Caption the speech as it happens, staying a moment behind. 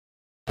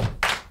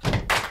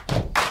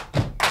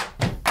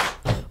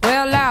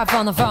Life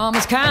on the farm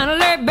is kinda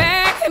laid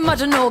back. Ain't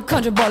much of no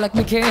country boy like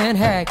me can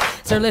hack.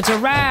 So let you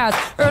rise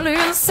early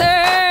in the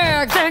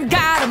sack. Thank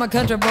God I'm a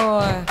country boy.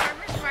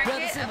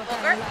 Market at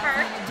Bogart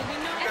Park, and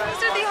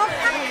these are the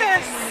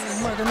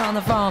alpacas. Working on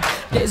the farm,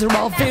 days are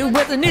all filled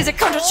with an easy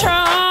country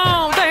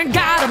charm. Thank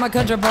God I'm a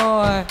country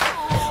boy.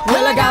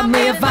 Well, I got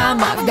me a fine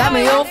wife, got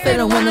me old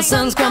fiddle. When the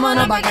sun's coming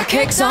up, I got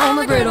cakes on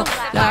the griddle.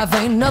 Life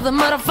ain't nothing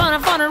but a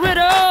funny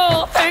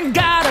riddle. Thank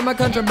God I'm a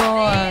country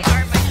boy.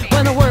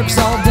 When the work's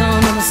all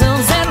done and the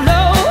sun's set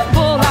low,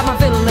 pull out my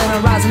fiddle and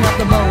I'm rising up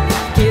the bow.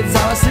 Kids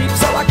are asleep,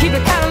 so I keep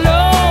it kinda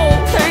low.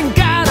 Thank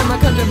God I'm a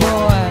country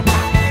boy.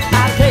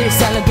 I play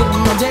Sally good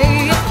in the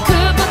day,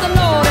 could, but the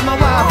Lord and my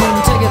wife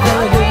wouldn't take it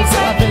very good. So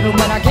I fiddle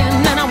when I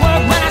can and I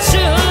work when I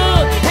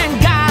should. Thank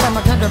God I'm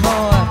a country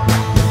boy.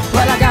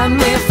 Well, I got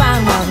me a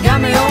fine one, got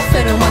me old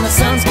fiddle. When the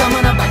sun's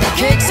coming up, I got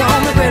cakes on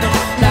the griddle.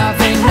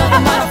 Life ain't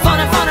nothing but a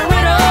funny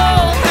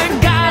riddle. Thank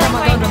God I'm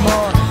a country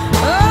boy.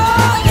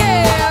 Oh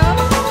yeah.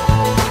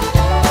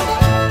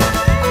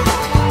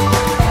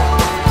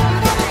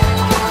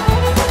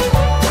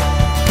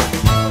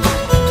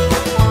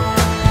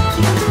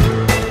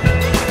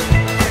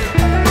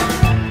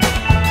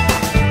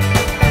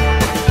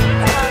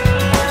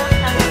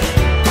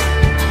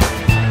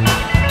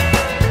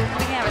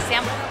 We can have a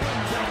sample.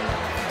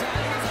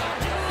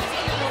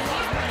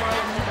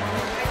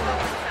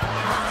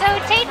 So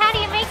Tate, how do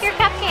you make your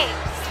cupcakes?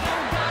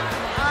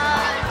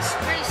 It's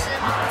pretty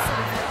simple.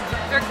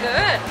 They're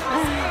good.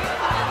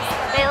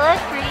 They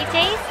look pretty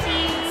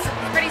tasty.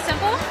 Pretty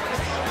simple.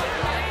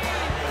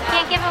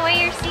 Can't give away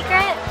your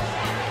secret?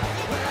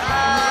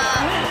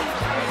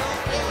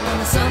 When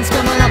the sun's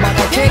coming up, I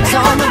got cakes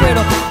on the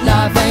griddle.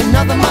 Life ain't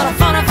nothing but a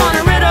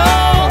funny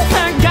riddle.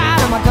 Thank God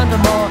I'm a country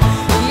boy.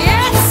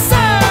 Yes, sir.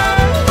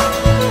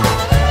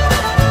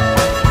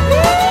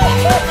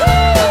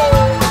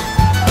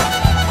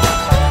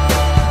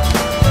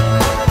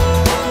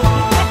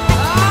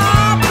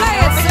 Oh, play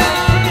it,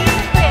 son.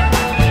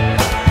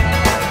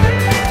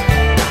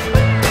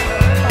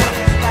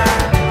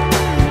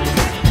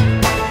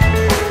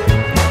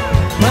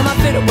 Well, my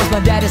fiddle was my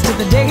daddy's till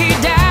the day he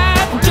died.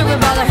 Took me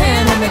by the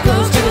hand and me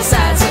close to the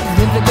side. Said,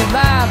 give it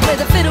goodbye, play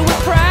the fiddle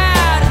with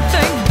pride. And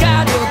thank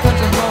God you're a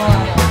country boy.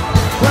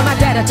 Well, my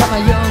daddy taught my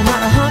young